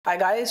Hi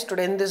guys,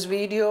 today in this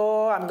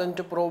video I'm going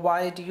to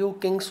provide you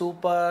King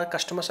Super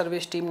customer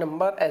service team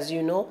number. As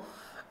you know,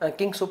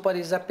 King Super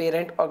is a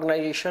parent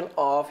organization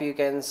of, you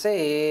can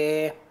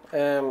say,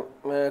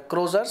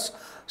 cruisers.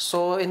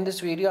 So in this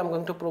video I'm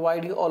going to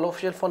provide you all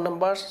official phone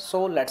numbers.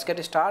 So let's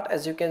get started.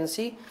 As you can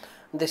see,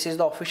 this is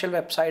the official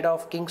website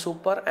of King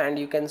Super, and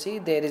you can see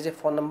there is a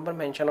phone number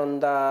mentioned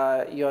on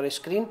your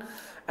screen,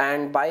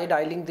 and by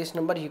dialing this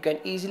number you can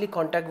easily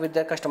contact with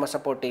the customer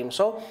support team.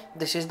 So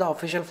this is the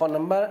official phone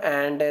number,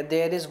 and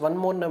there is one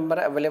more number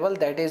available,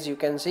 that is, you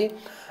can see,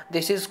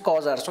 this is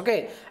causers.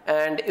 Okay,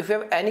 and if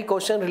you have any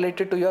question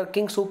related to your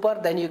King Super,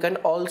 then you can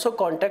also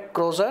contact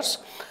cruisers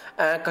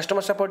customer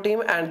support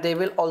team, and they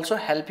will also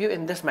help you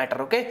in this matter.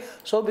 Okay,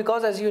 so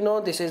because as you know,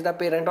 this is the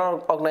parent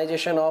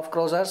organization of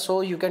cruisers,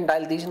 so you can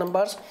dial these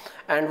numbers,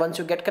 and once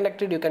you get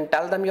connected you can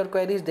tell them your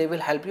queries. They will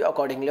help you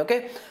accordingly.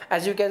 Okay,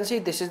 as you can see,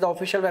 this is the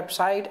official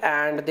website,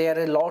 and there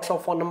are lots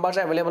of phone numbers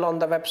available on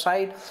the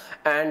website,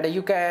 and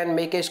you can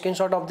make a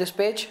screenshot of this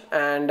page,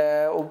 and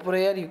over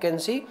here you can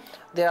see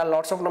there are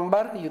lots of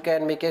number. You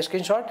can make a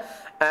screenshot,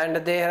 and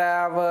they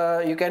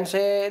have you can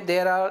say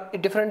there are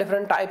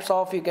different types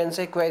of, you can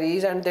say,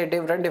 queries, and they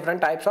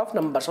different types of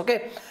numbers.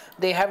 Okay,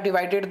 they have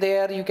divided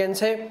there, you can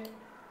say,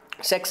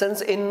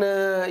 sections in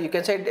you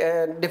can say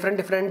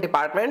different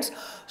departments,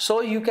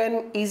 so you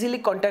can easily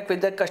contact with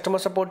the customer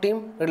support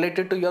team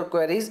related to your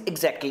queries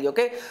exactly.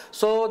 Okay,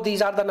 so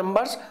these are the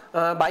numbers.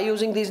 By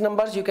using these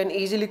numbers you can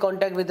easily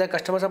contact with the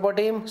customer support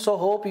team. So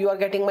hope you are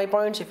getting my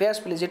points. If yes,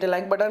 please hit a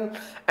like button,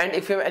 and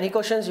if you have any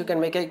questions you can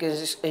make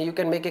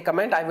a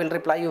comment. I will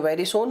reply you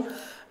very soon,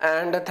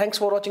 and thanks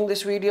for watching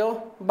this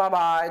video. Bye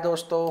bye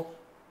dosto.